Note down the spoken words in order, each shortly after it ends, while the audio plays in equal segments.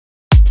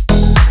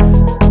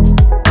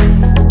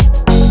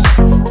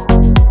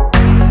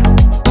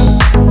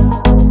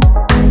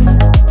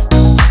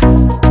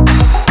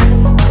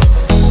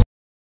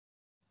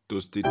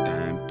Toasted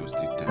time,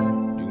 toasted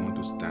time. Do you want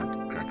to start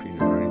cracking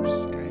your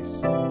ribs,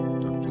 guys?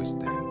 Don't waste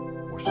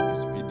time. Watch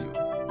this video.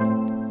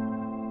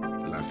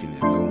 Laughing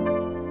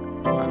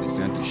alone. I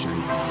decided to share a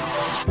video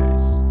with you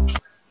guys.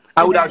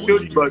 I would have Watch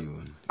showed the you, but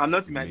video. I'm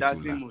not in It'll my make you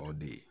dancing laugh mood. all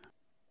day.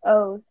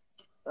 Oh,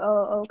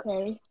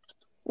 okay.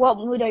 What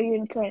mood are you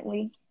in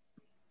currently?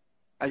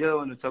 I just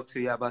want to talk to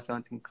you about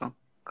something. Come.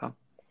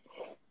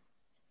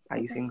 Are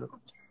you single?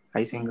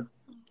 Are you single?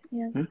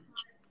 Yeah. Hmm?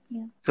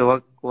 Yeah.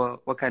 So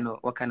what kind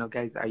of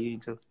guys are you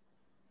into?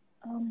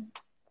 I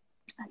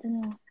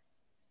don't know.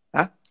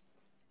 Huh?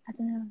 I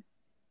don't know.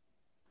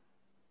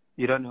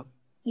 You don't know?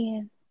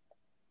 Yeah.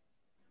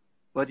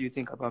 What do you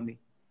think about me?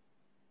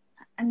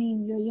 I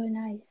mean, you're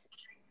nice.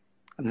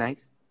 I'm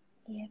nice.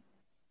 Yeah.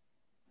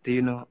 Do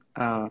you know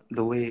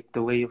the way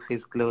your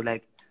face glow,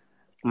 like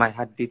my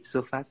heart beats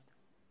so fast?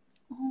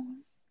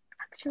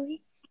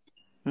 Actually.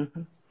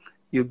 Mm-hmm.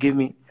 You give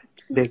me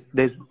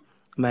there's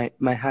my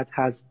heart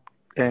has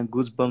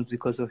goosebumps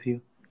because of you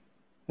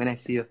when I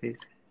see your face.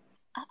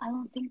 I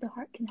don't think the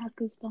heart can have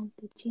goosebumps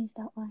to change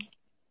that line.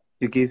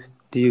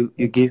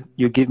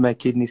 You give my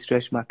kidney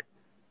stretch mark.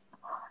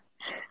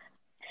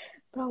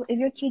 Bro, if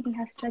your kidney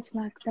has stretch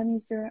marks, that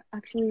means you're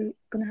actually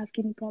gonna have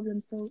kidney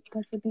problems. So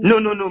God forbid. No.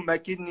 My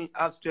kidney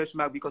have stretch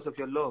mark because of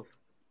your love.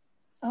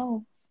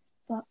 Oh,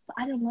 but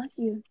I don't love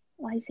you.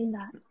 Why are you saying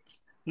that?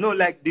 No,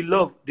 like the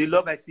love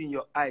I see in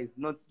your eyes.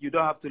 Not you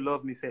don't have to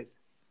love me first.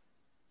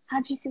 How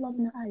do you see love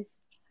in the eyes?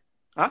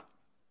 Huh?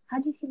 How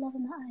do you see love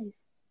in the eyes?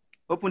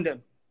 Open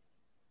them.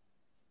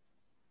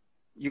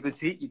 You can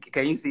see.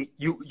 Can you see?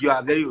 You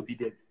are very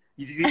obedient.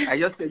 You see, I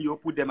just tell you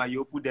open them and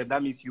you open them.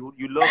 That means you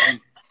love me.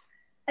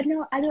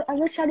 No, I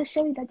was trying to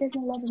show you that there's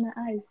no love in my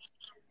eyes.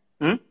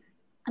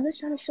 I'm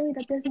just trying to show you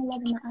that there's no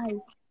love in my eyes.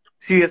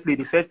 Seriously,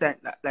 the first time,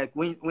 like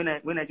when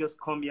I just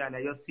come here and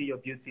I just see your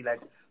beauty,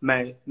 like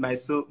my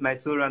soul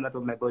ran out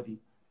of my body.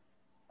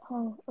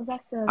 Oh,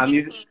 that's so. I'm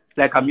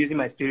using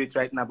my spirit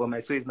right now, but my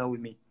soul is not with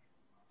me.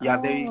 You are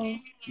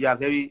very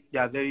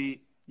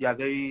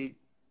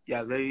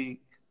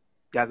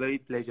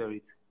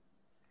pleasurate.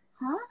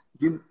 Huh?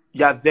 You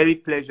are very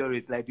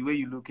pleasurate. Like the way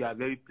you look, you are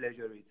very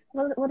pleasurate.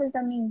 What does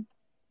that mean?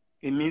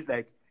 It means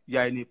like you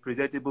are in a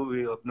presentable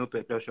way of no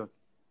pretension.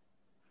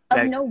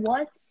 Of no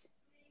what?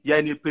 You are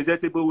in a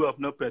presentable way of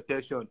no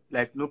pretension.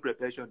 Like no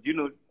pretension. Do you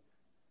know?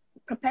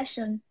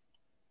 Profession.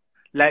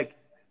 Like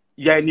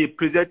you are in a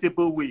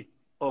presentable way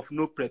of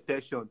no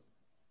pretension.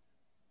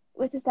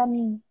 What does that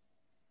mean?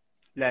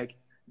 Like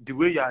the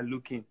way you are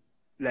looking,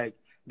 like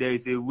there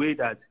is a way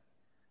that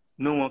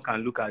no one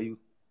can look at you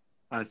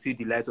and see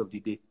the light of the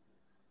day.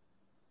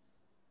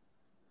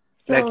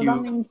 So like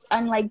that means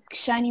I'm like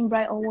shining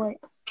bright or what?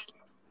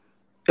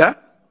 Yeah?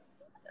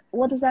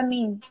 What does that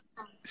mean?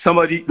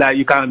 Somebody like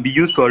you can be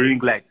used for ring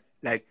light.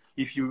 Like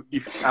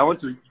if I want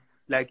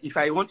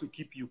to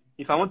keep you,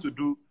 if I want to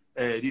do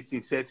this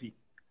in selfie,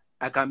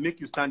 I can make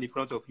you stand in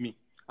front of me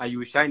and you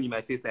will shine in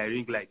my face like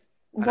ring light.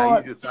 And I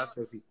use you to have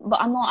selfie. But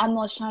I'm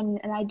not shining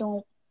and I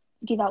don't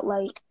give out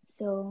light,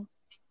 so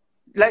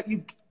like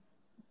you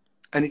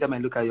anytime I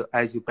look at your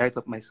eyes, you bright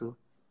up my soul.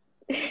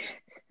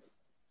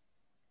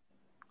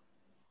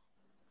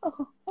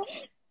 Oh,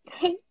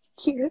 thank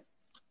you.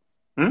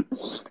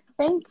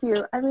 Thank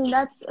you. I mean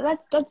that's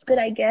good,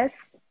 I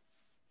guess.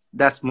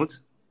 That's smooth.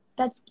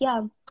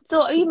 Yeah.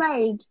 So are you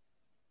married?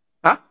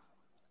 Huh?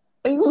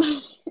 Are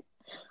you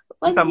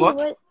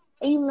what?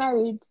 Are you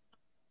married?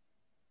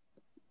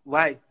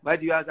 Why? Why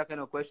do you ask that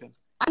kind of question?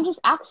 I'm just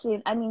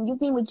asking. I mean, you've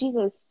been with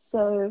Jesus,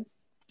 so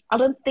I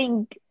don't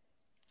think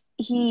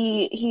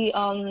he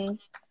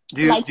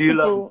do you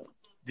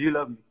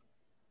love me?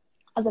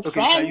 As a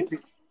friend?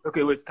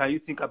 Can you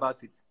think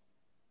about it?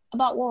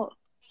 About what?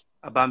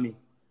 About me.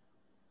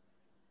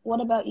 What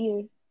about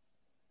you?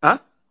 Huh?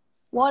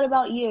 What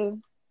about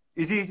you?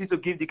 Is it easy to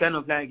give the kind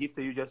of line I give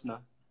to you just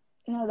now?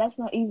 No, that's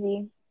not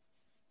easy.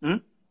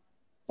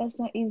 That's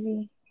not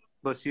easy.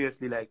 But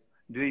seriously, like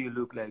the way you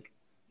look like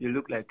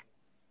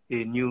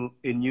a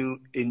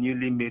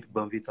newly made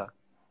Bonvita.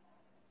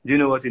 Do you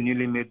know what a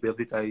newly made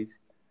Bonvita is?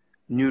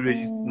 New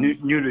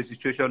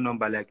registration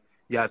number, like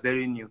you are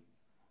very new.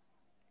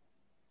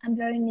 I'm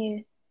very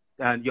new.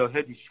 And your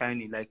head is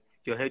shiny, like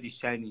your head is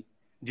shiny.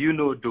 Do you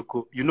know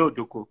Odoko? You know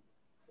Odoko?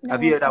 No,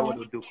 have you heard that word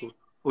Odoko?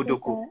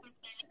 Odoko.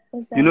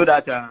 What's that? You know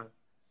that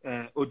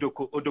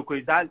Odoko. Odoko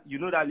is that, you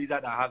know that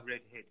lizard that have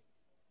red head?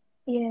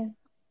 Yeah.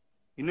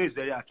 You know it's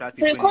very attractive.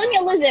 So you're calling me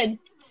a lizard?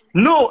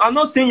 No, I'm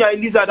not saying you're a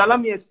lizard. Allow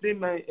me explain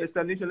my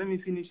explanation. Let me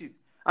finish it.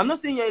 I'm not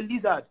saying you're a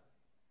lizard.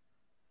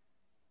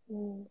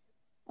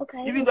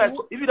 Okay. Even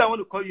though I want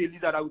to call you a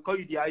lizard, I will call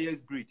you the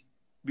highest breed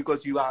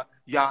because you are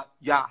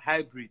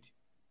hybrid.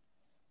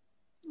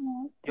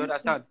 You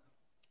understand?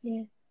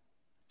 Yeah.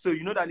 So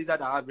you know that lizard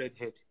that have red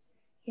head?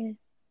 Yeah.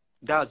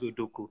 That's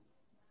Odoko.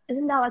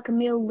 Isn't that like a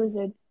male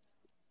lizard?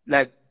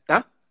 Like,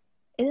 huh?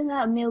 Isn't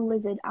that a male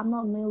lizard? I'm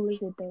not a male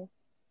lizard though.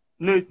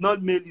 No, it's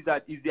not male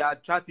lizard. It's the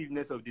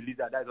attractiveness of the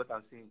lizard. That's what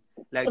I'm saying.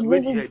 Like the way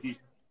the head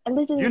is. A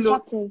lizard is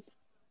attractive.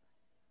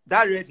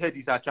 That red head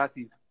is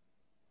attractive.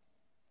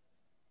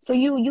 So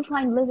you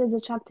find lizards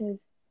attractive?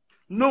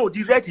 No,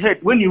 the red head,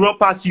 when you run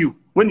past you,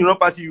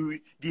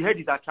 the head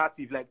is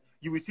attractive. Like,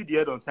 you will see the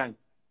head on time.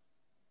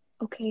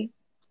 Okay.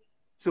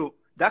 So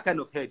that kind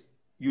of head,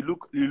 you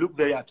look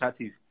very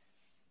attractive.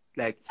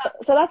 Like,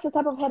 so that's the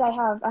type of head I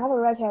have. I have a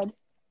red head.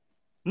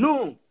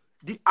 No,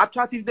 the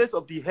attractiveness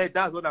of the head,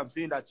 that's what I'm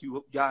saying, that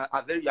you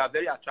are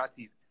very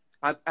attractive.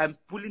 I'm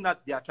pulling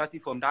out the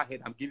attractive from that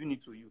head. I'm giving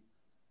it to you.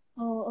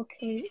 Oh,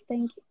 okay.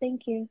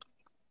 Thank you.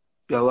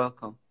 You're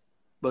welcome.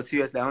 But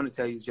seriously, I want to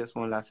tell you just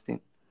one last thing.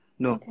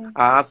 No, Okay.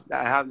 I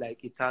have like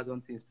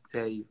 1,000 things to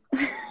tell you.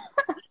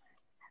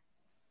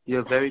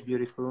 You're very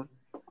beautiful.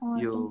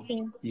 Oh,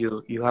 thank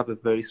you. You have a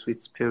very sweet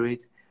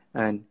spirit,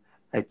 and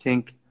I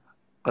think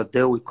a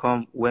day will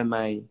come when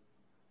my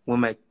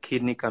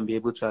kidney can be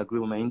able to agree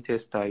with my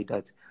intestine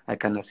that I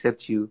can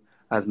accept you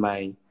as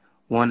my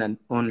one and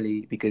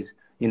only, because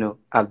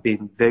I've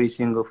been very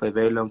single for a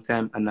very long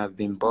time, and I've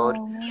been bored.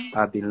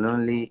 I've been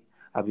lonely.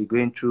 I've been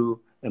going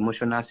through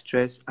emotional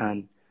stress,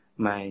 and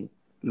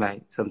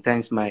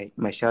sometimes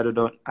my shadow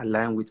don't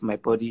align with my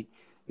body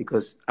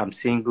because I'm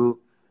single.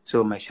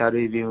 So my shadow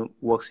even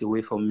walks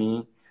away from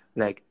me.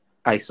 Like,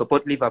 I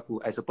support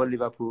Liverpool,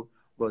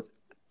 but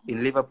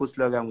in Liverpool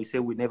slogan we say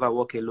we never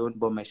walk alone,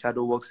 but my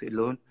shadow walks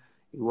alone.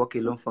 You walk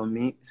alone from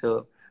me.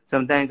 So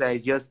sometimes I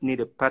just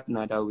need a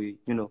partner that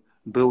will,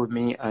 be with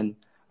me, and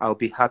I'll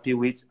be happy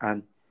with,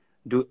 and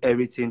do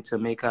everything to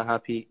make her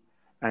happy.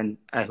 And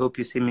I hope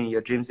you see me in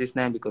your dreams this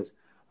night, because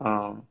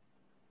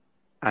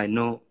I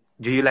know.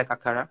 Do you like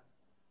akara?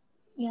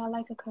 Yeah, I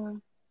like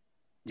akara.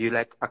 Do you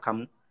like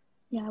akamu?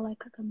 Yeah, I like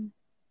akamu.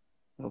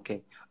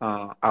 Okay.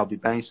 I'll be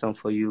buying some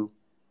for you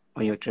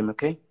on your dream.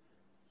 Okay.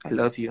 I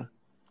love you.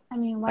 I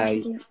mean,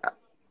 why should you?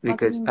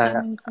 Because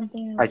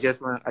something I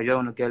just want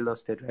to get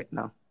lost right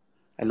now.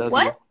 I love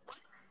what? you.